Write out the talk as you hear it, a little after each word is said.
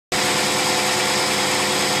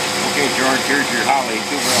Okay, George, here's your Holley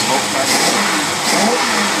 2-barrel boat carb.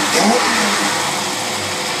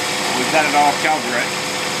 We've got it all calibrated.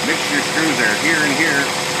 Mixture screws are here and here.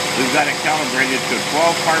 We've got it calibrated to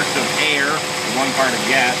 12 parts of air to 1 part of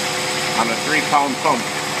gas on a 3-pound pump.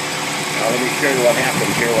 Now let me show you what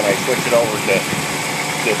happens here when I switch it over to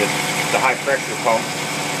the high pressure pump.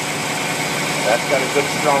 That's got a good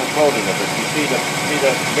strong flow to it. You see the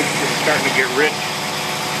mixture starting to get rich.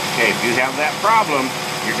 Okay, if you have that problem,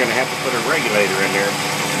 you're going to have to put a regulator in there.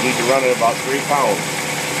 You need to run it about 3 pounds.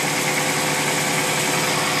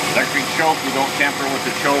 Electric choke, you don't tamper with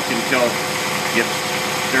the choke until it gets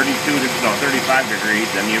 35 degrees,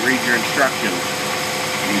 then you read your instructions.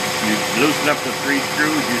 You loosen up the 3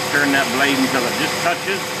 screws, you turn that blade until it just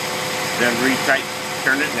touches, then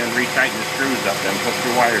turn it and then retighten the screws up, then hook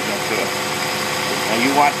your wires up to it. Now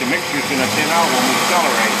you watch, the mixture's going to thin out when we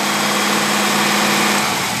accelerate.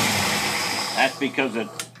 That's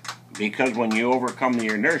because when you overcome the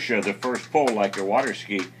inertia, the first pull, like your water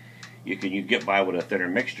ski, you get by with a thinner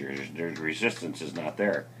mixture. There's resistance is not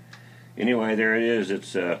there. Anyway, there it is.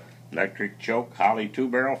 It's a electric choke Holley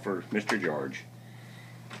 2-barrel for Mr. George.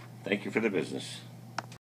 Thank you for the business.